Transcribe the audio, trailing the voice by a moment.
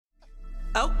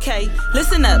Okay,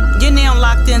 listen up. You're now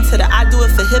locked into the I Do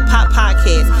It for Hip Hop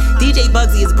podcast. DJ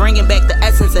Bugsy is bringing back the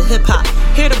essence of hip hop.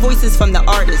 Hear the voices from the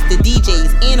artists, the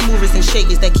DJs, and the movers and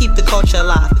shakers that keep the culture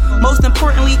alive. Most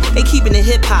importantly, they keeping it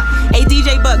hip hop. Hey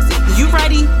DJ Bugsy, you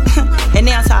ready? And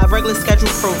now to our regular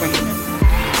scheduled programming.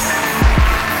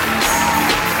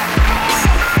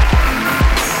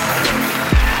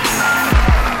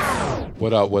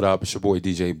 What up? It's your boy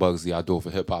DJ Bugsy. I Do It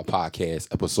for Hip Hop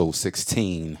podcast, episode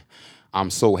 16. I'm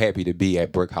so happy to be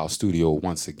at Brick House Studio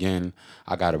once again.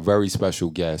 I got a very special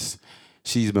guest.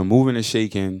 She's been moving and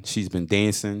shaking. She's been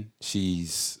dancing.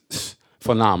 She's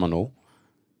phenomenal.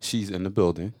 She's in the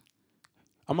building.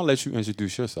 I'm going to let you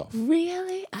introduce yourself.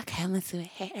 Really? Okay, let's do it.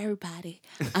 Hey, everybody.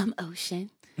 I'm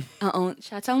Ocean.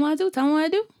 Should I tell them what I do? Tell them what I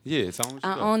do? Yeah, tell them what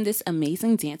you do. I own this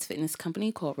amazing dance fitness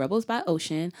company called Rebels by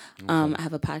Ocean. I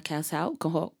have a podcast out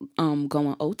called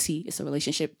Going OT. It's a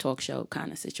relationship talk show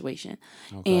kind of situation.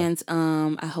 Okay. And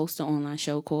I host an online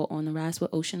show called On the Rise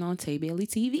with Ocean on Tay Bailey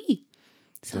TV.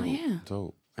 So,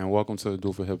 Dope. And welcome to the Do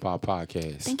It for Hip Hop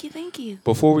podcast. Thank you.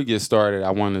 Before we get started,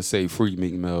 I want to say free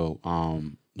Meek Mill.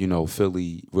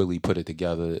 Philly really put it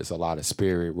together. It's a lot of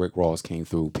spirit. Rick Ross came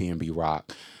through, PNB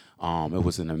Rock. It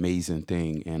was an amazing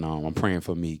thing, and I'm praying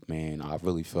for Meek, man. I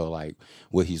really feel like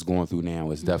what he's going through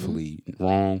now is definitely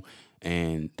wrong,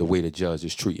 and the way the judge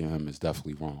is treating him is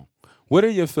definitely wrong. What are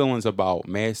your feelings about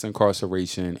mass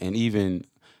incarceration? And even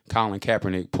Colin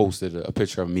Kaepernick posted a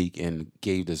picture of Meek and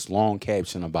gave this long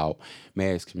caption about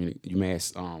basically,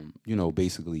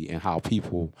 and how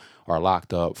people are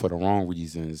locked up for the wrong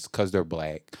reasons because they're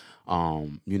black.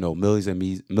 Millions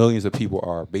of people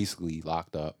are basically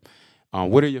locked up.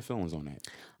 What are your feelings on that?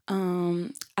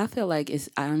 I feel like it's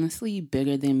honestly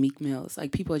bigger than Meek Mill's.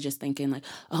 Like, people are just thinking like,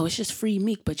 oh, it's just free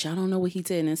Meek, but y'all don't know what he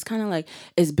did. And it's kind of like,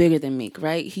 it's bigger than Meek,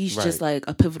 right? He's just like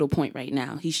a pivotal point right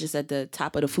now. He's just at the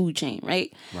top of the food chain,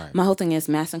 right? My whole thing is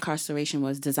mass incarceration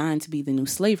was designed to be the new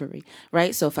slavery,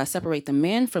 right? So if I separate the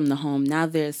man from the home, now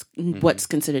there's what's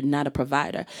considered not a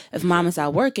provider. If mom is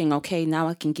out working, okay, now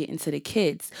I can get into the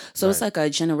kids. So it's like a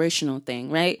generational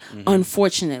thing, right?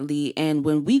 Unfortunately. And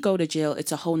when we go to jail,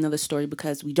 it's a whole nother story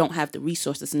because we don't have the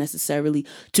resources necessarily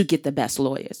to get the best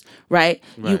lawyers, right?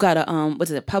 You got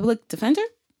a public defender?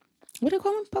 What do they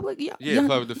call them? Public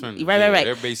defender. Right.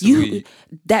 They're basically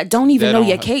that don't even know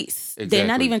your case. Exactly. They're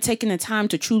not even taking the time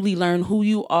to truly learn who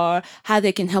you are, how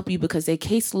they can help you, because their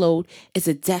caseload is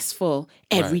a desk full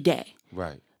every day.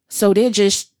 Right. So they're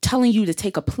just telling you to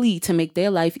take a plea to make their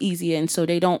life easier, and so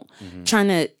they don't trying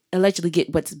to allegedly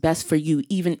get what's best for you,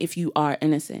 even if you are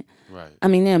innocent. Right. I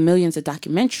mean, there are millions of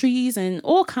documentaries and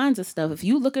all kinds of stuff. If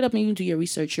you look it up and you do your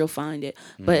research, you'll find it.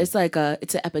 But it's like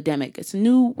it's an epidemic. It's a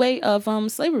new way of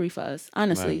slavery for us,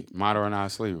 honestly. Right.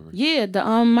 Modernized slavery. Yeah, the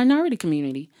minority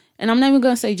community. And I'm not even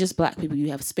going to say just black people.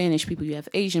 You have Spanish people, you have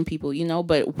Asian people,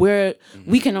 but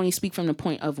we can only speak from the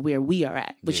point of where we are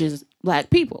at, which is black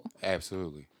people.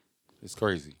 Absolutely. It's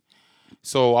crazy.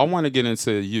 So I want to get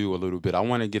into you a little bit. I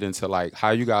want to get into like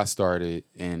how you got started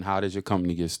and how did your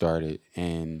company get started,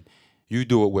 and you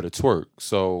do it with a twerk.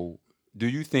 So do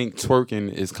you think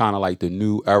twerking is kind of like the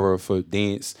new era for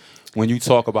dance? When you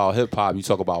talk about hip hop, you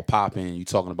talk about popping, you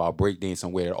talking about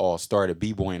breakdancing, where it all started,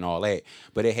 b-boy and all that,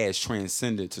 but it has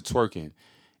transcended to twerking.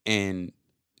 And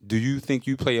do you think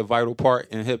you play a vital part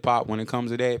in hip hop when it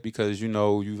comes to that? Because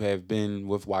you have been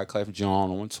with Wyclef Jean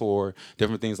on tour,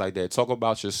 different things like that. Talk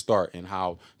about your start and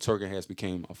how twerking has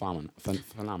become a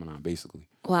phenomenon, basically.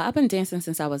 Well, I've been dancing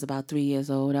since I was about 3 years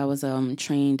old. I was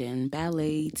trained in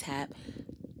ballet, tap,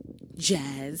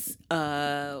 jazz,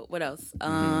 what else?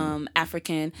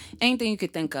 African, anything you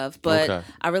could think of. But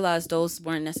I realized those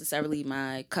weren't necessarily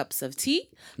my cups of tea.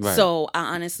 Right. So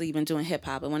I honestly been doing hip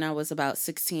hop. And when I was about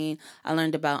 16, I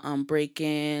learned about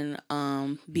breaking,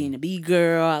 being a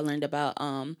B-girl. I learned about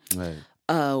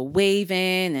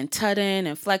waving and tutting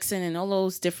and flexing and all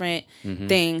those different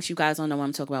things. You guys don't know what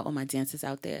I'm talking about. All my dancers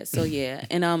out there. So yeah.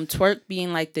 And twerk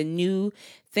being like the new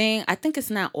thing. I think it's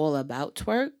not all about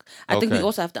twerk. I think we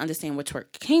also have to understand where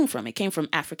twerk came from. It came from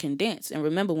African dance. And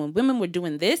remember, when women were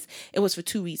doing this, it was for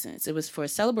two reasons. It was for a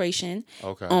celebration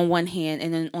on one hand,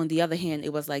 and then on the other hand,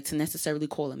 it was like to necessarily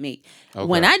call a mate.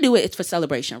 When I do it, it's for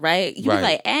celebration, right? You be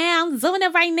like, I'm doing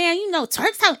it right now.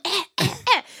 Twerk's out.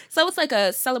 So it's like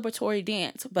a celebratory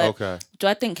dance. But do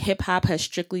I think hip hop has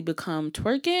strictly become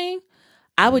twerking?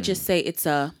 I would just say it's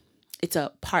a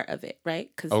part of it, right?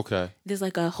 Because there's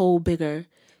like a whole bigger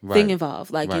thing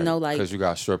involved. Like, because you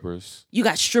got strippers. You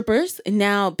got strippers, and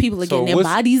now people are getting their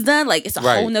bodies done. Like, it's a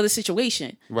whole nother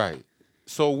situation. Right.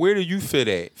 So where do you fit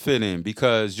in?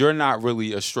 Because you're not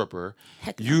really a stripper.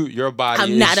 Heck no. Your body.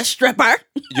 I'm not a stripper.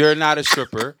 You're not a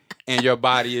stripper, and your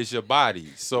body is your body.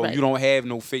 So Right. you don't have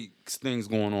no fake things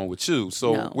going on with you.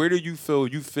 So No. where do you feel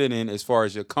you fit in as far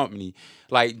as your company?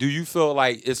 Like, do you feel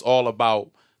like it's all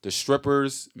about the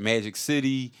strippers, Magic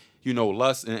City,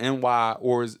 Lust and NY,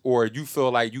 or you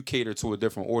feel like you cater to a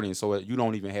different audience, so you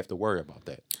don't even have to worry about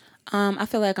that? I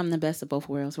feel like I'm the best of both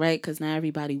worlds, right? Because now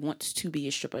everybody wants to be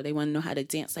a stripper. They want to know how to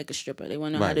dance like a stripper. They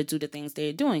want to know how Right. to do the things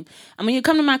they're doing. And when you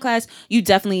come to my class, you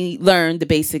definitely learn the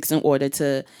basics in order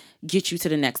to get you to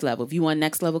the next level. If you want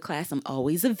next level class, I'm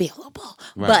always available.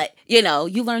 Right. But,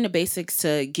 you learn the basics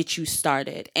to get you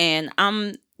started. And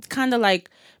I'm kind of like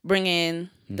bringing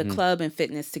the club and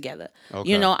fitness together.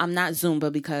 Okay. I'm not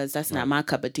Zumba because that's not my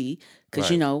cup of tea. Because,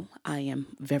 Right. I am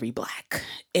very black.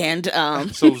 And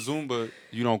So Zumba,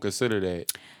 you don't consider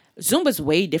that? Zumba's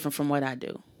way different from what I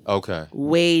do. Okay.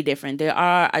 Way different.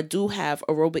 I do have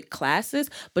aerobic classes,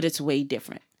 but it's way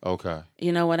different. Okay.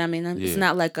 You know what I mean? It's Yeah.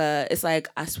 not like it's like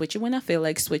I switch it when I feel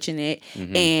like switching it,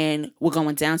 Mm-hmm. and we're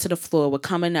going down to the floor. We're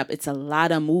coming up. It's a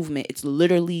lot of movement. It's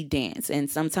literally dance. And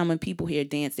sometimes when people hear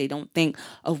dance, they don't think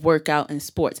of workout and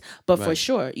sports. But for Right.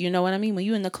 sure, you know what I mean? When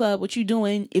you in the club, what you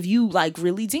doing? If you like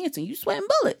really dancing, you sweating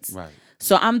bullets. Right.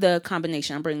 So I'm the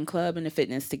combination. I'm bringing club and the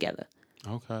fitness together.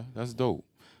 Okay. That's dope.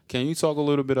 Can you talk a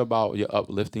little bit about your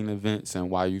uplifting events and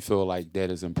why you feel like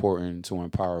that is important to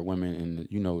empower women in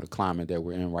the climate that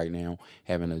we're in right now,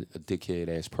 having a dickhead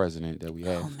ass president that we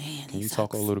have? Oh, man, Can he you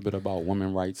talk a sucks. little bit about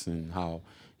women rights and how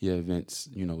your events,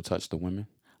 touch the women?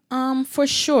 For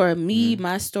sure.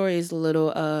 My story is a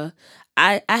little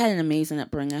I had an amazing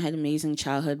upbringing. I had an amazing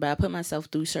childhood, but I put myself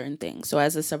through certain things. So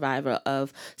as a survivor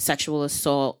of sexual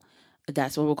assault,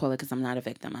 that's what we'll call it because I'm not a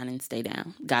victim. I didn't stay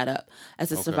down, got up.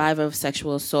 As a survivor of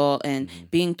sexual assault and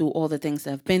being through all the things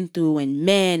that I've been through and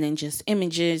men and just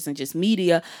images and just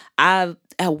media, I've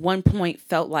at one point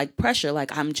felt like pressure,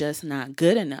 like I'm just not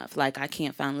good enough. Like I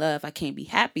can't find love. I can't be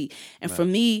happy. And for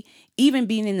me, even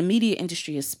being in the media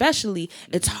industry especially,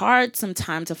 it's hard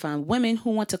sometimes to find women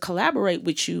who want to collaborate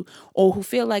with you or who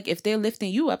feel like if they're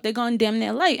lifting you up, they're going to dim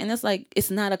their light. And it's like,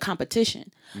 it's not a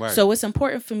competition. Right. So it's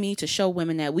important for me to show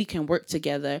women that we can work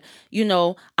together.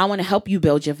 I want to help you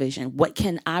build your vision. What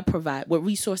can I provide? What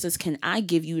resources can I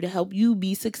give you to help you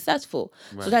be successful?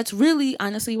 So that's really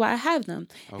honestly why I have them.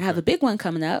 I have a big one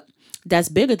coming up that's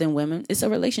bigger than women. It's a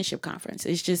relationship conference.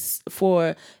 It's just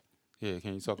Yeah,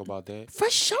 can you talk about that? for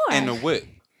sure. And the whip.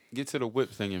 Get to the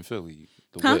whip thing in Philly.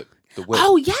 The Huh? whip. The whip.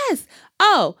 Oh, yes.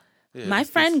 Oh, Yeah, my it's-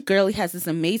 friend Girly has this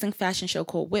amazing fashion show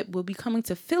called Whip. We'll be coming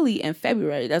to Philly in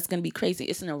February. That's going to be crazy.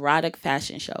 It's an erotic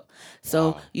fashion show.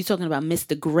 So you're talking about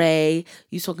Mr. Grey.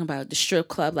 You're talking about the strip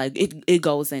club. Like it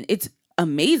goes in. It's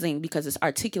amazing because it's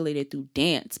articulated through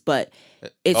dance, but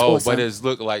it's awesome. But it's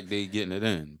look like they getting it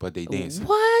in, but they dancing.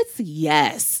 What?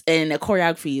 Yes. And the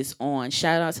choreography is on.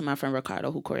 Shout out to my friend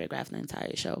Ricardo who choreographed the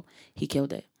entire show. He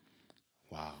killed it.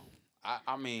 Wow.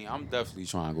 I mean, I'm definitely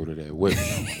trying to go to that whip.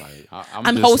 Like,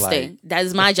 I'm just hosting. like- That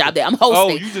is my job there. I'm Oh,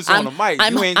 hosting. you just on the mic.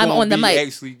 I'm You ain't I'm gonna on the be mic.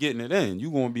 actually getting it in.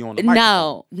 You gonna be on the mic.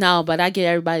 No, but I get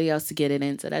everybody else to get it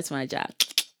in, so that's my job.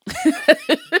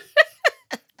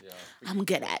 I'm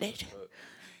good at it.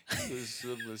 It's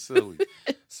super silly.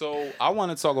 So I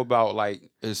want to talk about like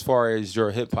as far as your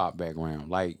hip hop background.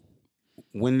 Like,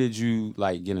 when did you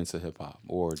like get into hip hop,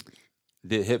 or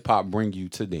did hip hop bring you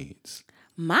to dance?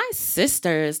 My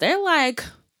sisters, they're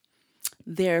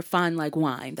fine like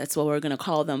wine. That's what we're going to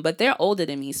call them. But they're older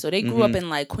than me. So they grew up in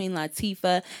like Queen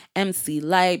Latifah, MC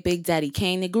Lyte, Big Daddy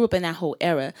Kane. They grew up in that whole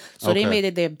era. So they Okay. made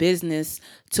it their business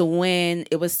to when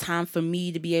it was time for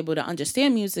me to be able to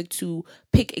understand music to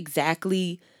pick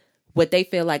exactly what they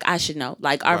feel like I should know.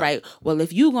 Like, all right, well,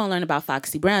 if you're going to learn about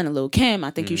Foxy Brown and Lil' Kim, I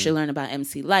think you should learn about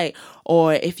MC Lyte.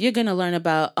 Or if you're going to learn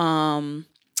about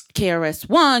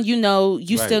KRS-One,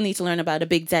 you still need to learn about a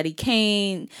Big Daddy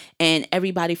Kane and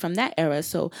everybody from that era.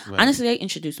 So honestly, they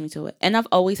introduced me to it. And I've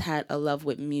always had a love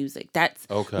with music.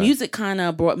 Music kind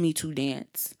of brought me to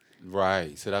dance.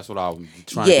 Right. So that's what I'm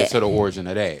trying to get to the origin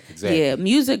of that. Exactly. Yeah,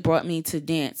 music brought me to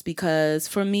dance because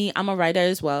for me, I'm a writer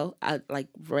as well. I like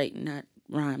write, not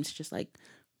rhymes, just like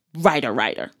writer.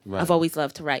 Right. I've always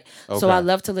loved to write. So Okay. I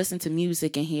love to listen to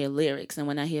music and hear lyrics. And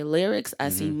when I hear lyrics, I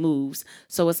see moves.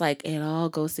 So it's like it all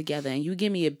goes together. And you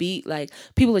give me a beat, like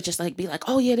people would just like be like,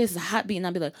 oh yeah, this is a hot beat. And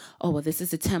I'll be like, oh well, this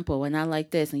is a tempo and I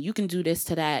like this. And you can do this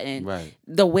to that. And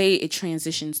the way it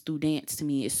transitions through dance to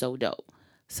me is so dope.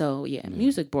 So yeah,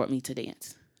 music brought me to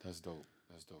dance. That's dope.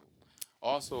 That's dope.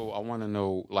 Also, I want to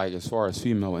know, like, as far as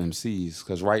female MCs,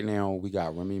 because right now we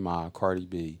got Remy Ma, Cardi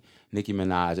B, Nicki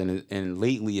Minaj, and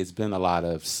lately it's been a lot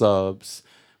of subs,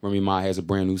 Remy Ma has a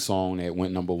brand new song that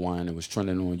went #1. It was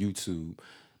trending on YouTube.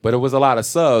 But it was a lot of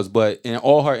subs. But in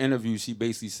all her interviews, she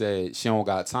basically said she don't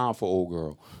got time for old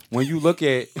girl. When you look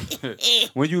at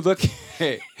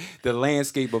the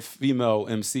landscape of female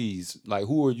MCs, like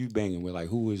who are you banging with? Like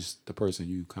who is the person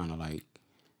you kind of like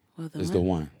the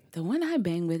one? The one I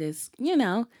bang with is,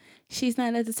 she's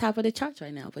not at the top of the charts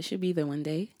right now, but she'll be there one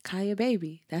day. Kaya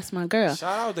Baby. That's my girl.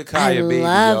 Shout out to Kaya Baby.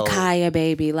 I love Kaya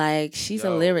Baby. Like, she's a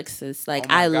lyricist. Like, oh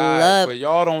my God. love. But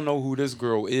y'all don't know who this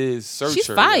girl is. Search she's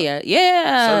her. Fire.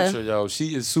 Yeah. Search her, yo.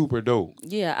 She is super dope.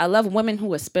 Yeah, I love women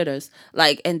who are spitters.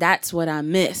 Like, and that's what I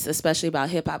miss, especially about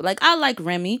hip hop. Like, I like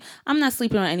Remy. I'm not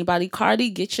sleeping on anybody. Cardi,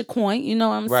 get your coin. You know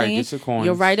what I'm saying? Get your coins.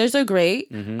 Your writers are great.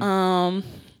 Mm-hmm.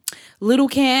 Little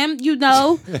Cam, You're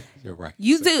right.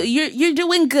 You're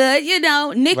doing good,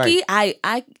 Nicki, Right.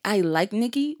 I like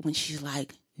Nicki when she's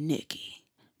like Nicki.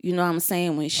 You know what I'm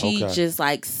saying? When she just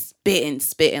like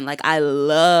spitting. Like I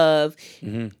love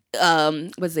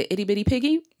was it Itty Bitty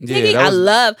Piggy? Yeah, Nicki? I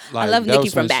love Nicki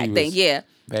from back then. Yeah.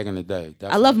 Back in the day. Definitely.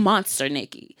 I love Monster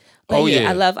Nicki. But I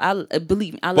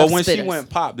believe me, I love But when spitters. she went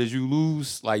pop, did you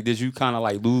lose? Like, did you kind of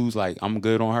like lose? Like, I'm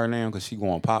good on her now because she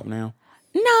going pop now?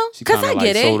 No, because I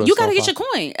get it. You got to get your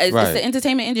coin. It's Right. the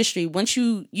entertainment industry. Once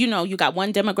you got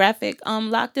one demographic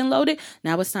locked and loaded,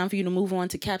 now it's time for you to move on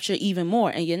to capture even more.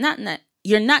 And you're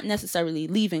not necessarily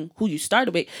leaving who you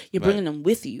started with. You're bringing them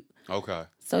with you. Okay.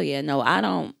 So yeah, no, I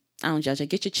don't judge it.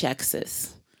 Get your check,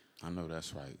 sis. I know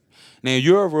that's right. Now,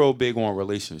 you're real big on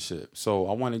relationships, so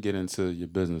I want to get into your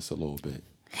business a little bit.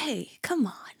 Hey, come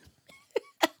on.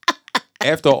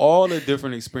 After all the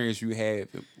different experience you have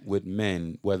with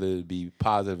men, whether it be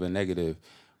positive or negative,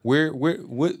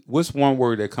 what's one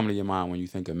word that come to your mind when you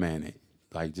think of men?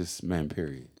 Like just men,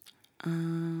 period.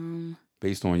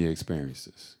 Based on your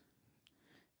experiences.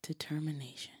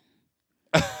 Determination.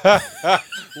 What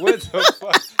the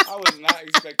fuck? I was not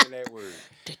expecting that word.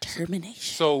 Determination.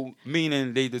 So,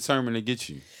 meaning they determined to get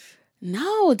you?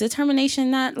 No, determination,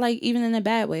 not like even in a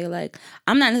bad way. Like,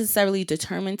 I'm not necessarily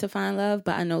determined to find love,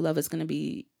 but I know love is going to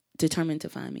be determined to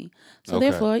find me. So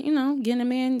therefore, getting a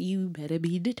man, you better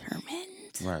be determined.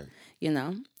 Right.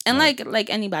 And like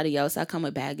anybody else, I come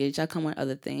with baggage. I come with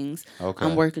other things. Okay.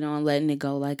 I'm working on letting it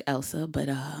go like Elsa, but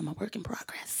I'm a work in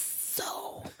progress.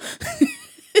 So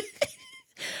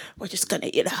we're just going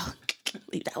to,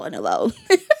 leave that one alone.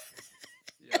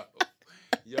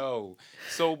 Yo.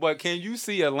 So, but can you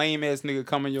see a lame ass nigga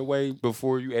coming your way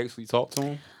before you actually talk to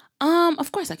him? Of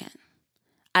course I can.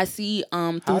 I see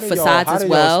through facades as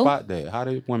well. How do y'all spot that? How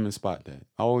do women spot that?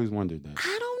 I always wondered that.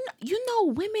 I don't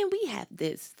know. Women, we have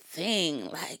this thing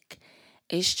like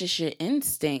it's just your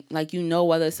instinct. Like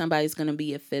whether somebody's gonna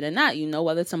be a fit or not.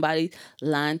 Whether somebody's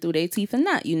lying through their teeth or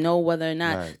not. Whether or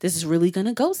not this is really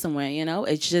gonna go somewhere.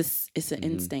 It's an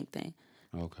instinct thing.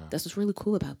 Okay. That's what's really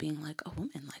cool about being like a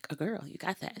woman, like a girl. You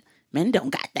got that. Men don't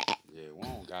got that. Yeah, we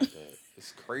don't got that.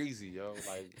 It's crazy, yo.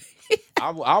 Like,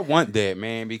 I want that,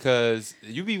 man, because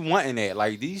you be wanting that.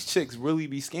 Like, these chicks really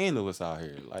be scandalous out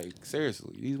here. Like,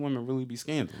 seriously, these women really be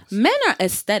scandalous. Men are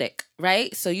aesthetic,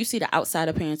 right? So you see the outside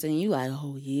appearance and you like,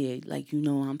 oh yeah, like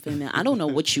I'm feminine. I don't know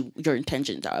what your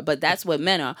intentions are, but that's what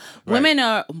men are. Right. Women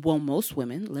are most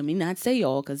women. Let me not say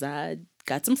all because I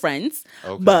got some friends,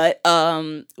 but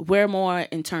we're more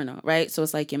internal, right? So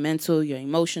it's like your mental, your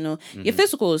emotional, your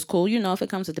physical is cool. If it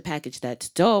comes with the package, that's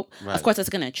dope. Right. Of course, that's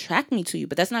gonna attract me to you,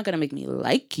 but that's not gonna make me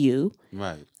like you.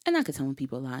 Right. And I can tell when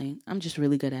people are lying. I'm just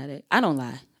really good at it. I don't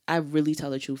lie. I really tell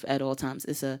the truth at all times.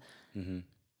 It's a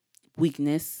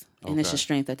weakness and it's a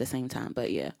strength at the same time.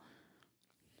 But yeah,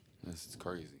 that's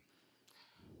crazy.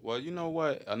 Well, you know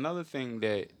what? Another thing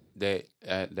that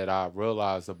I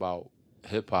realized about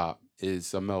hip hop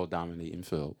is a male-dominating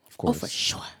field, of course. Oh, for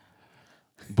sure.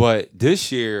 But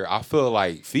this year, I feel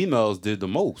like females did the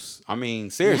most. I mean,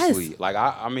 seriously. Yes. Like,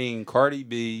 I mean, Cardi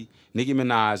B, Nicki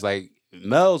Minaj, like,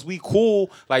 males, we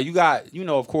cool. Like, you got,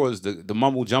 of course, the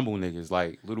mumble-jumble niggas,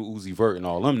 like Little Uzi Vert and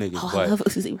all them niggas. Oh, but I love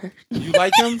Uzi Vert. You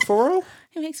like him, for real?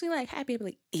 He makes me, like, happy. I'm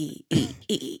like,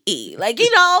 Like,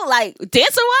 like,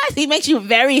 dancer-wise, he makes you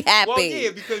very happy. Well,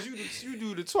 yeah, because you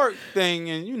do the twerk thing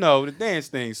and, the dance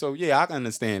thing. So, yeah, I can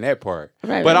understand that part.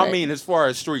 Right, but, I mean, as far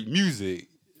as street music,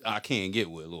 I can't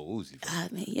get with Lil Uzi. I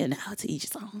mean, to each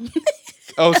his own.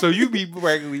 Oh, so you be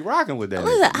regularly rocking with that?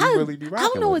 Listen, I really be rocking. I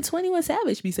don't know what 21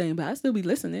 Savage be saying, but I still be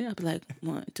listening. I'll be like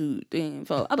 1, 2, 3,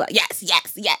 4. I'll be like, yes.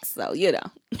 So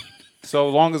So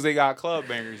long as they got club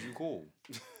bangers, you cool.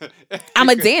 I'm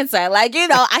a dancer. Like,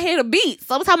 I hear the beat.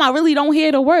 Sometimes I really don't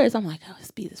hear the words. I'm like, oh,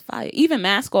 this beat is fire. Even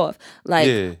Mask Off.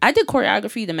 Like, I did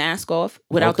choreography to Mask Off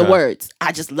without the words.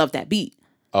 I just love that beat.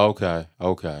 Okay.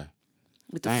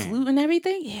 With the flute and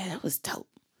everything. Yeah, that was dope.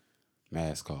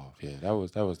 Mask Off. Yeah, that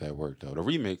was that work though. The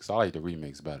remix, I like the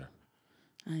remix better.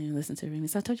 I didn't listen to the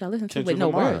remix. I told you I listened to it Kendrick with no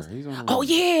Lamar, words. he's on the Oh remix.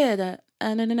 yeah, the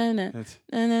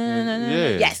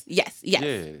Yeah. yes.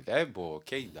 Yeah, that boy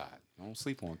K Dot. Don't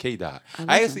sleep on K Dot. I I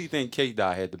listen. actually think K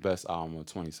Dot had the best album of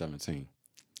 2017.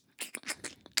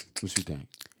 What you think?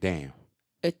 Damn.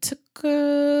 It took.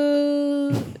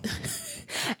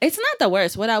 It's not the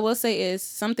worst. What I will say is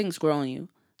something's growing you.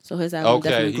 So his album Okay,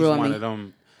 definitely he's grew on one me. of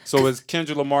them. So is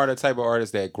Kendrick Lamar the type of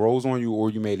artist that grows on you, or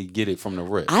you maybe get it from the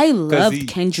rip? I loved he-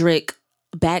 Kendrick.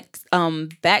 Back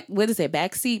what is it?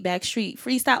 Backseat, Backstreet,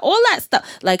 Freestyle, all that stuff.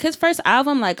 Like his first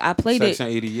album, like I played Section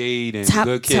it. 88 and top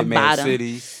Good to Kid, Mad bottom.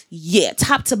 City, Yeah,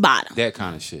 top to bottom. that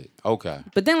kind of shit. Okay,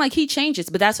 But then like he changes,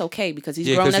 but that's okay because he's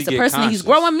Yeah, growing 'cause as he a get person. And he's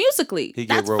conscious. growing musically. he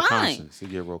get That's real fine. conscious. He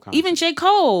get real conscious. Even J.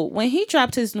 Cole, when he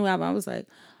dropped his new album, I was like,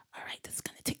 all right, this is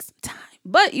gonna take some time.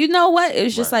 But you know what?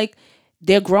 It's just Right. like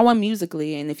they're growing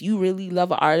musically, and if you really love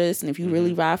an artist and if you Mm-hmm.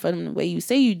 really ride for them the way you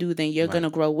say you do, then you're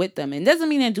gonna grow with them. And it doesn't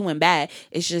mean they're doing bad.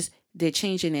 It's just they're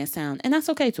changing their sound, and that's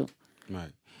okay too. Right.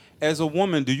 As a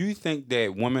woman, do you think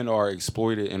that women are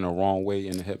exploited in the wrong way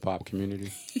in the hip hop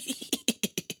community?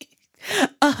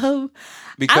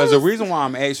 Because the reason why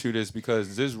I'm asking you this,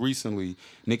 because just recently,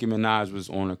 Nicki Minaj was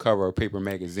on the cover of Paper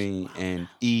Magazine, and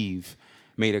Eve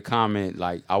made a comment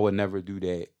like, I would never do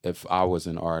that if I was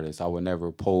an artist. I would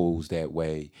never pose that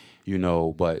way,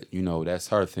 but, that's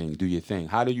her thing. Do your thing.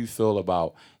 How do you feel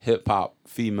about hip-hop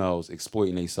females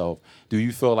exploiting themselves? Do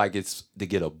you feel like it's to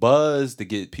get a buzz, to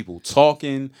get people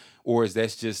talking, or is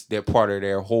that just their part of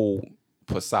their whole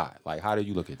facade? Like, how do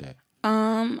you look at that?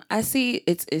 I see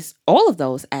it's all of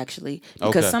those actually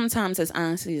because Okay. sometimes it's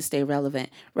honestly to stay relevant,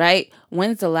 right?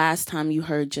 When's the last time you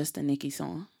heard just a Nicki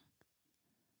song?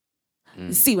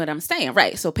 See what I'm saying,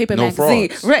 right? So Paper No Magazine,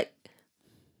 frauds. right?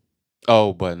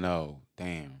 Oh, but no.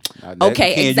 Damn. Okay,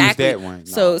 you can't exactly. Use that one.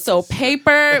 So No.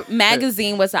 Paper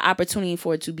Magazine was an opportunity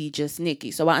for it to be just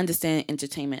Nicki. So I understand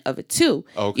entertainment of it too.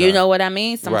 Okay. You know what I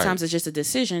mean? Sometimes Right. it's just a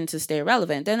decision to stay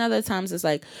relevant. Then other times it's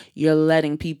like you're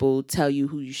letting people tell you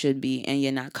who you should be and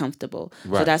you're not comfortable. So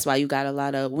Right. that's why you got a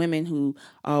lot of women who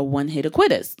are one-hit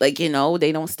quitters. Like, they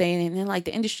don't stay in and like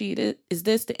the industry is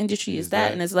this, the industry is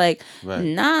that. And it's like, Right.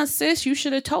 nah, sis, you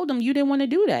should have told them you didn't want to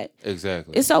do that.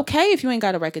 Exactly. It's okay if you ain't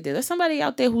got a record deal. There's somebody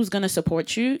out there who's gonna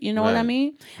support you. You know what I Right.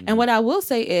 mean? And what I will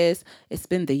say is, it's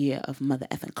been the year of mother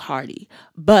effing Cardi,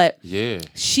 but Yeah,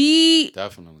 she's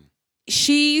definitely.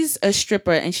 a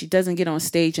stripper and she doesn't get on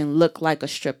stage and look like a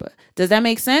stripper. Does that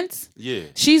make sense? Yeah,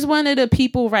 She's one of the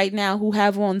people right now who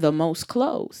have on the most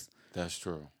clothes that's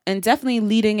true. and definitely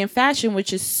leading in fashion,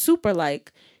 which is super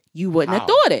like you wouldn't have How?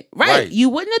 thought it, right? Right. You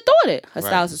wouldn't have thought it. Her Right.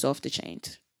 styles is off the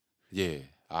chains. Yeah,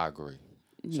 I agree.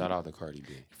 Shout out to Cardi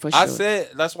B. For I sure. said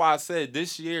that's why I said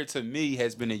this year to me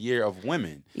has been a year of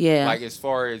women. Yeah. Like as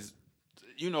far as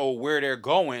where they're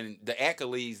going, the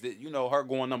accolades that her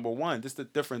going number one, just the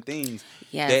different things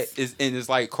Yes. that is, and it's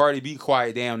like Cardi B,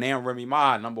 quiet down, now Remy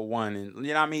Ma number one, and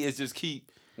you know what I mean. It's just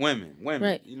keep women.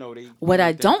 Right. They. What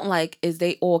I don't like is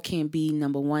they all can't be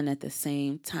number one at the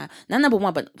same time. Not number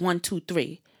one, but 1, 2,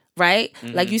 3. Right?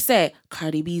 Mm-hmm. Like you said,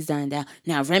 Cardi B's dying down.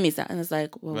 Now Remy's out. And it's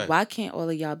like, well, Right. why can't all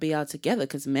of y'all be out together?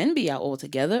 Because men be out all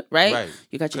together, right? Right.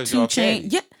 You got your 'Cause 2 y'all Chain.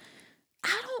 catty. Yeah.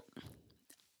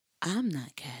 I'm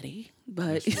not catty,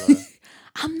 but Yes, you are.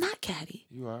 I'm not catty.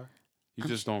 You are. You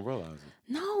just don't realize it.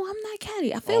 No, I'm not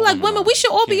catty. I feel All like women women, are. we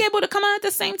should You all be can't- able to come out at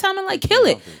the same time and like You kill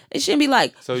can't it. help it. It shouldn't be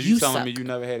like, So you suck. telling me you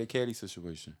never had a caddy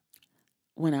situation?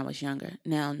 When I was younger.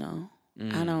 Now, no.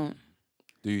 Mm. I don't.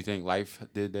 Do you think life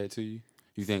did that to you?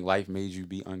 You think life made you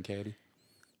be uncaddy?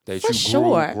 That For you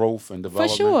sure. grew growth and For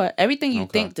development? sure. Everything you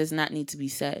Okay. think does not need to be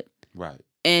said. Right.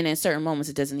 And in certain moments,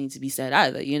 it doesn't need to be said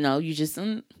either. You just,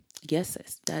 yes,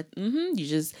 sis. You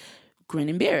just grin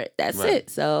and bear it. That's Right. it.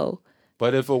 So,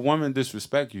 But if a woman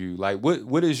disrespect you, like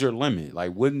what is your limit?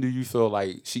 Like when do you feel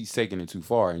like she's taking it too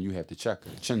far and you have to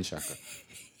chin check her?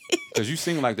 Because you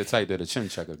seem like the type that a chin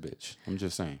checker bitch. I'm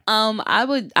just saying. I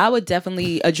would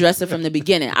definitely address it from the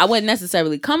beginning. I wouldn't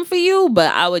necessarily come for you,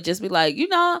 but I would just be like, you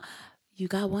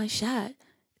got one shot.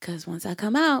 Because once I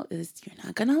come out, you're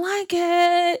not going to like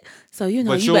it. So, But you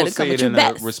you'll better say come it with your in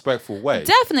best. a respectful way.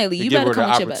 Definitely. To You give better her come the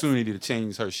with your best. opportunity to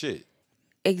change her shit.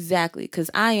 Exactly, because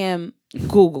I am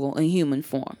Google in human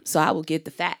form. So I will get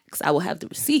the facts. I will have the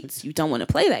receipts. You don't want to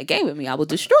play that game with me, I will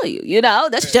destroy you.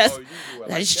 That's just you do it like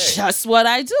that's that. just what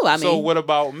I do. I mean, So what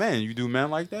about men? You do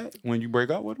men like that when you break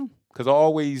up with them? Because I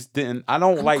always didn't. I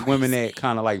don't like women that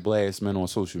kind of like blast men on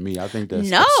social media. I think that's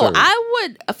no, absurd. I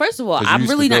would. First of all, 'Cause you I'm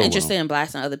used to really deal not with interested them. in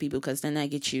blasting other people because then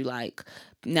that gets you like.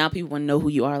 Now people want to know who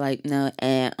you are. Like, no,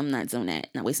 I'm not doing that.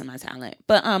 Not wasting my talent.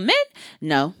 But men,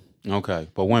 no. Okay,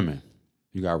 but women.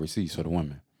 You got receipts for the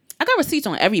women. I got receipts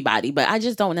on everybody, but I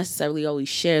just don't necessarily always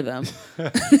share them.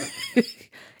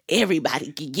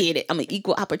 Everybody can get it. I'm an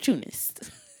equal opportunist.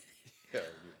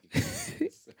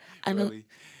 I know. Really?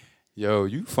 Yo,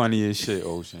 you funny as shit,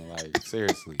 Ocean. Like,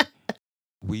 seriously.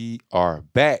 We are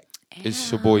back.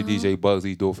 It's your boy DJ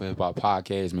Bugsy, Do It For Hip Hop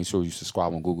Podcast. Make sure you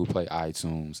subscribe on Google Play,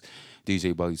 iTunes,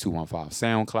 DJ Bugsy 215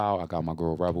 SoundCloud. I got my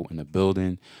girl Rebel in the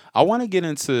building. I want to get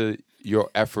into your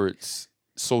efforts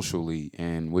socially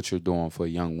and what you're doing for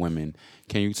young women.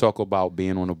 Can you talk about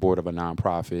being on the board of a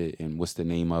nonprofit and what's the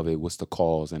name of it, what's the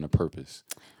cause and the purpose?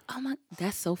 Oh my,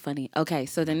 that's so funny. Okay,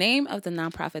 so the name of the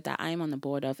nonprofit that I am on the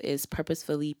board of is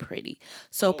Purposefully Pretty.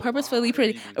 So Purposefully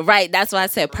Pretty, right? That's why I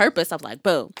said purpose. I'm like,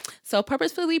 boom. So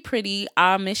Purposefully Pretty,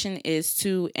 our mission is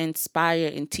to inspire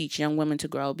and teach young women to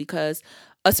grow, because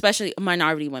especially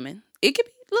minority women. It could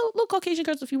be little Caucasian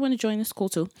girls if you want to join the school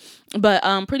too. But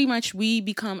pretty much we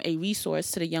become a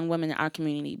resource to the young women in our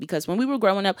community, because when we were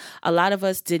growing up, a lot of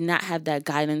us did not have that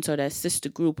guidance or that sister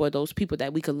group or those people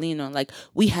that we could lean on. Like,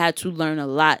 we had to learn a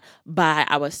lot by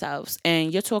ourselves.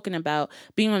 And you're talking about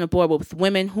being on a board with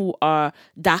women who are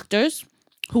doctors,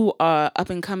 who are up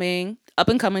and coming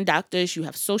doctors. You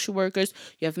have social workers.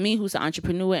 You have me, who's an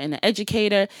entrepreneur and an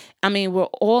educator. I mean, we're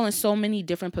all in so many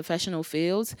different professional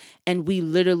fields, and we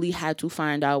literally had to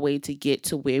find our way to get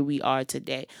to where we are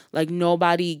today. Like,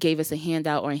 nobody gave us a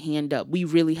handout or a hand up. We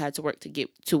really had to work to get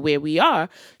to where we are.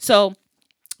 So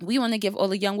we want to give all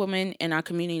the young women in our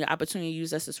community the opportunity to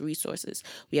use us as resources.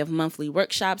 We have monthly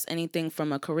workshops, anything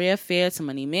from a career fair to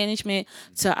money management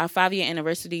to our 5-year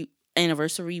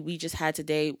anniversary we just had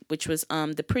today, which was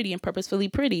the Pretty and Purposefully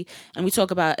Pretty, and we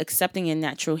talk about accepting your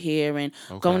natural hair and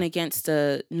going against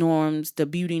the norms, the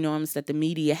beauty norms that the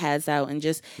media has out, and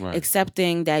just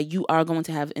accepting that you are going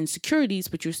to have insecurities,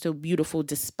 but you're still beautiful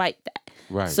despite that.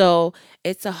 Right. So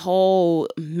it's a whole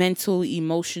mental,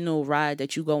 emotional ride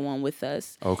that you go on with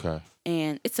us. Okay.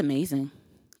 And it's amazing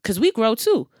because we grow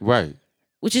too. Right.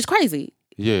 Which is crazy.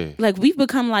 Yeah. Like, we've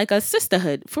become like a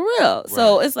sisterhood for real. Right.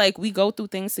 So it's like we go through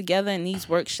things together in these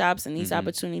workshops and these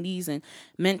opportunities and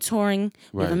mentoring.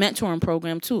 We have a mentoring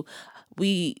program too.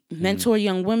 We mentor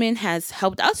young women, has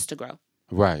helped us to grow.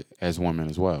 Right. As women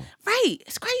as well. Right.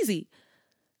 It's crazy.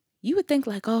 You would think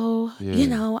like, you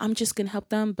know, I'm just going to help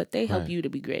them, but they help you to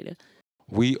be greater.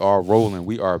 We are rolling.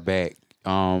 We are back.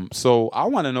 So I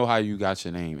want to know how you got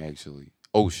your name, actually.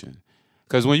 Ocean.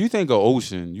 Because when you think of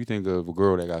Ocean, you think of a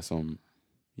girl that got some...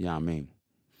 Yeah, I mean,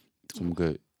 some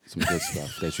good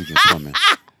stuff that you can swim in.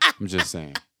 I'm just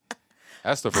saying.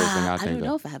 That's the first thing I think of. I don't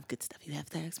know if I have good stuff. You have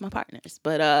to ask my partners.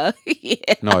 But, yeah.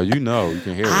 No, you know. You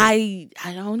can hear it. I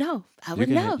don't know. I would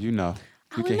know. You know.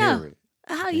 You can hear it.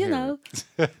 How you know?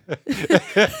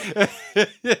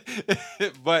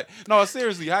 But, no,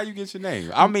 seriously, how you get your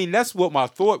name? I mean, that's what my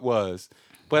thought was.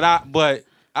 But I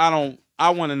don't... I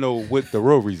want to know what the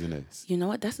real reason is. You know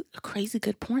what? That's a crazy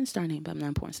good porn star name, but I'm not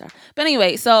a porn star. But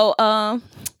anyway, so,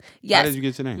 yes. How did you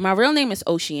get your name? My real name is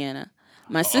Oceana.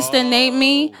 My sister named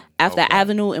me after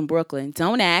Avenue in Brooklyn.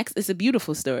 Don't ask. It's a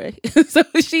beautiful story. So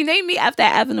she named me after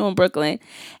Avenue in Brooklyn,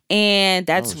 and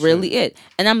that's really it.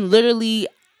 And I'm literally...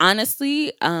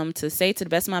 Honestly, to say to the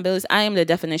best of my abilities, I am the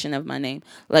definition of my name.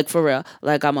 Like, for real.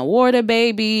 Like, I'm a water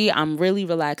baby. I'm really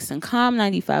relaxed and calm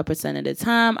 95% of the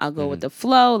time. I'll go with the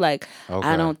flow. Like,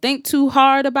 I don't think too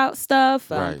hard about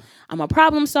stuff. I'm a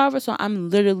problem solver, so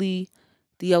I'm literally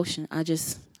the ocean. You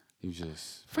just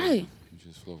floating.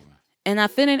 And I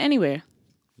fit in anywhere.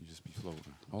 You just be floating.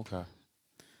 Okay.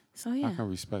 So, yeah. I can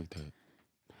respect that.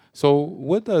 So,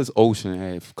 what does Ocean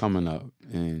have coming up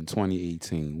in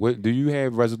 2018? What do you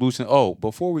have resolution? Oh,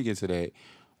 before we get to that,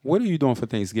 what are you doing for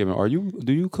Thanksgiving?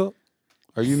 Do you cook?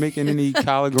 Are you making any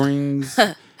collard greens,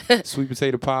 sweet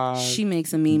potato pie? She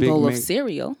makes a mean bowl of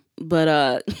cereal,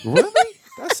 but really?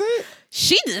 That's it?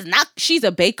 She does not. She's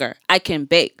a baker. I can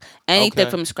bake anything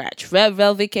from scratch. Red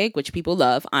velvet cake, which people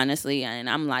love, honestly, and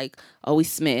I'm like always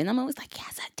smitten. I'm always like,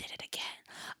 yes, I did it again.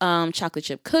 Chocolate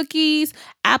chip cookies,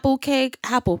 apple cake,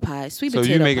 apple pie, sweet potato pie.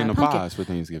 So you making the pies for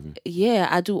Thanksgiving? Yeah,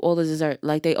 I do all the dessert.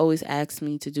 Like, they always ask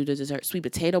me to do the dessert. Sweet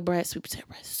potato bread is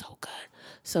so good.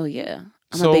 So yeah,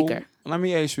 I'm a baker. Let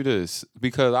me ask you this,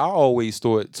 because I always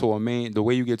thought the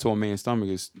way you get to a man's stomach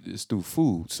is through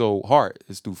food. So heart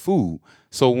is through food.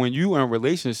 So when you in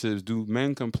relationships, do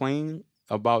men complain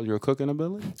about your cooking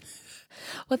ability?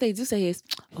 What they do say is,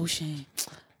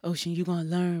 Ocean, you gonna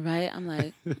learn, right? I'm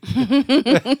like...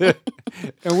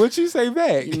 And what you say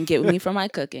back? You can get with me for my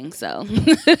cooking, so...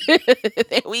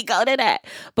 There we go to that.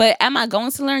 But am I going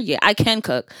to learn? Yeah, I can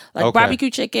cook. Like barbecue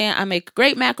chicken, I make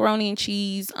great macaroni and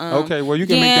cheese. Okay, well, you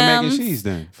can make the mac and cheese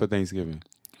then for Thanksgiving.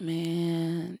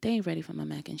 Man, they ain't ready for my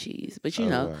mac and cheese. But you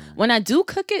know, when I do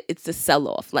cook it, it's a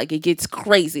sell-off. Like, it gets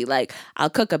crazy. Like,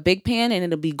 I'll cook a big pan and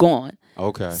it'll be gone.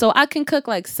 Okay. So I can cook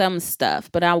like some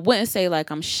stuff, but I wouldn't say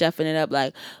like I'm chefing it up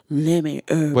like lemon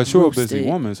herb. But you're a roasted. busy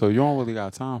woman, so you don't really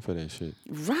got time for that shit.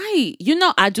 Right. You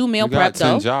know, I do meal You got prep 10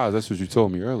 though. jobs. That's what you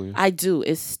told me earlier. I do.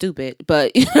 It's stupid,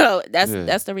 but you know,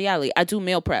 that's the reality. I do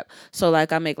meal prep. So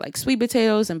like I make like sweet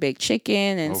potatoes and baked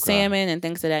chicken and salmon and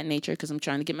things of that nature because I'm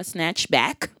trying to get my snatch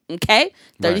back. Okay?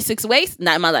 36 weeks,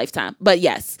 not in my lifetime. But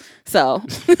yes. So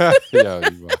Yo,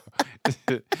 you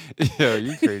Yo,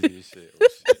 you crazy as shit. Oh,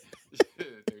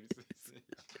 shit.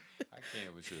 I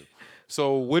can't with you.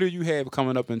 So what do you have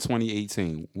coming up in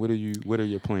 2018? What are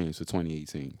your plans for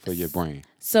 2018 for your brand?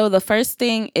 So the first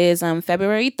thing is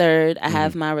February 3rd, I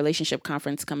have my relationship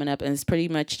conference coming up, and it's pretty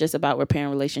much just about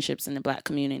repairing relationships in the Black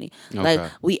community. Okay.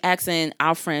 Like, we asking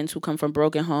our friends who come from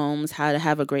broken homes how to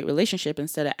have a great relationship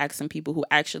instead of asking people who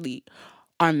actually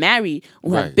are married,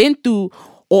 who have been through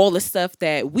all the stuff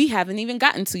that we haven't even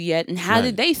gotten to yet, and how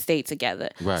did they stay together?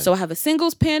 Right. So I have a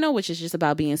singles panel, which is just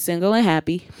about being single and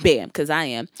happy. Bam, because I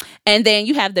am. And then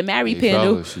you have the married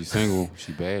panel. Fellas, she's single.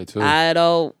 She bad too. I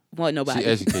don't want nobody. She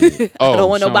educated. I don't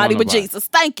want nobody but Jesus.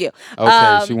 Thank you.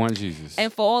 Okay, she wants Jesus.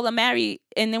 And for all the married,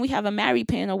 and then we have a married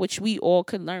panel, which we all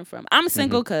could learn from. I'm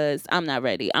single because I'm not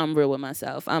ready. I'm real with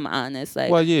myself. I'm honest. Like,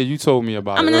 well, yeah, you told me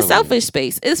about it. I'm in earlier. a selfish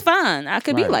space. It's fine. I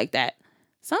could be like that.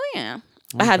 So yeah.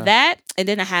 I have that, and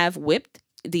then I have Whipped,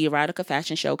 the erotica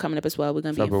fashion show coming up as well. We're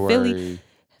gonna be in Philly.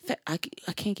 I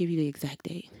can't give you the exact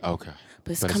date. Okay.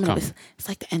 But it's coming up. It's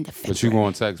like the end of February. But you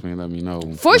gonna text me and let me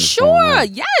know. For sure.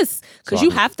 Yes. Because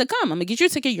you have to come. I'm going to get you a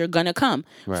ticket. You're going to come.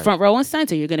 Right. Front row and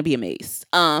center. You're going to be amazed.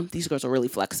 These girls are really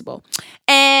flexible.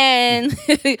 And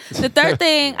the third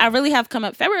thing I really have come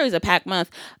up, February is a packed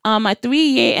month. My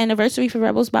 3-year anniversary for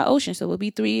Rebels by Ocean. So we'll be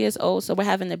 3 years old. So we're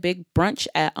having a big brunch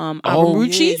at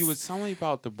Amaruchi's. Yeah, you were telling me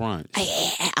about the brunch.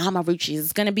 At Amaruchi's.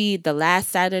 It's going to be the last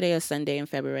Saturday or Sunday in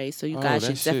February. So you guys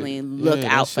should definitely look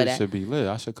out for that. Should be lit.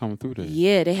 I should come through there.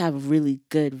 Yeah, they have really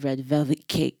good red velvet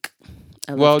cake.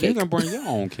 Well, you can bring your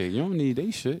own cake. You don't need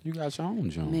they shit. You got your own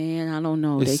joint. Man, I don't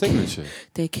know. It's signature.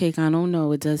 That cake, I don't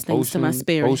know. It does things to my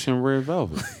spirit. Ocean red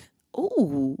velvet.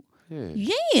 Ooh.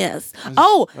 Yeah. Yes.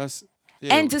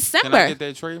 Yeah. And December. Can I get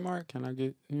that trademark? Can I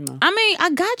get, I mean,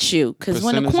 I got you. Because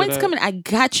when the coins come in, I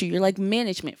got you. You're like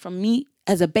management from me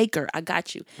as a baker. I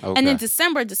got you. Okay. And then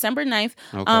December 9th,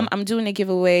 I'm doing a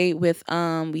giveaway with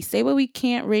We Say What We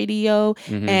Can't Radio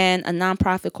and a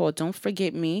nonprofit called Don't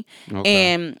Forget Me.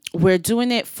 Okay. And we're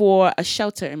doing it for a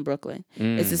shelter in Brooklyn.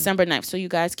 It's December 9th. So you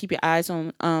guys keep your eyes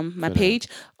on my page.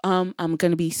 I'm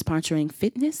going to be sponsoring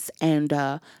fitness, and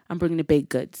I'm bringing the baked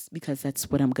goods because that's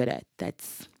what I'm good at.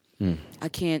 I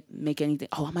can't make anything.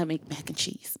 Oh, I might make mac and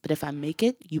cheese. But if I make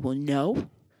it, you will know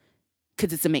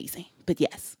because it's amazing. But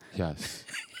yes. Yes.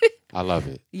 I love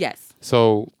it. Yes.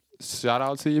 So shout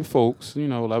out to your folks. You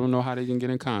know, let them know how they can get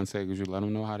in contact with you. Let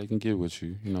them know how they can get with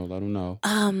you. You know, let them know.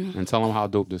 And tell them how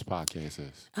dope this podcast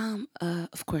is.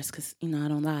 Of course, because, I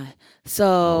don't lie.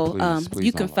 So please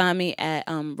you can find me at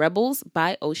Rebels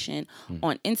by Ocean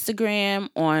on Instagram,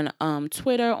 on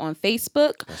Twitter, on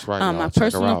Facebook. That's right. My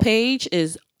personal page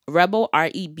is Rebel,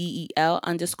 REBEL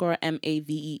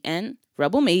 _MAVEN,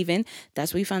 Rebel Maven.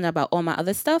 That's where you find out about all my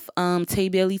other stuff. Tay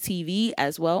Bailey TV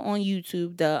as well on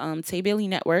YouTube, the Tay Bailey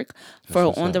Network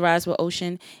for On the Rise with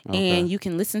Ocean. Okay. And you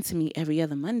can listen to me every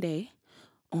other Monday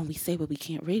on We Say What We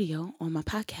Can't Radio on my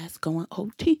podcast, Going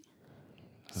OT.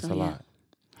 That's a lot.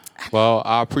 Well,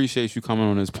 I appreciate you coming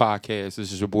on this podcast.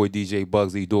 This is your boy DJ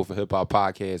Bugsy, Do It For Hip Hop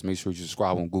Podcast. Make sure you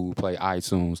subscribe on Google Play,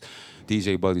 iTunes,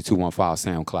 DJ Bugsy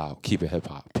 215 SoundCloud. Keep it hip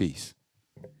hop. Peace.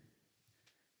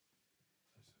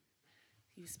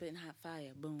 You spitting hot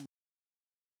fire. Boom.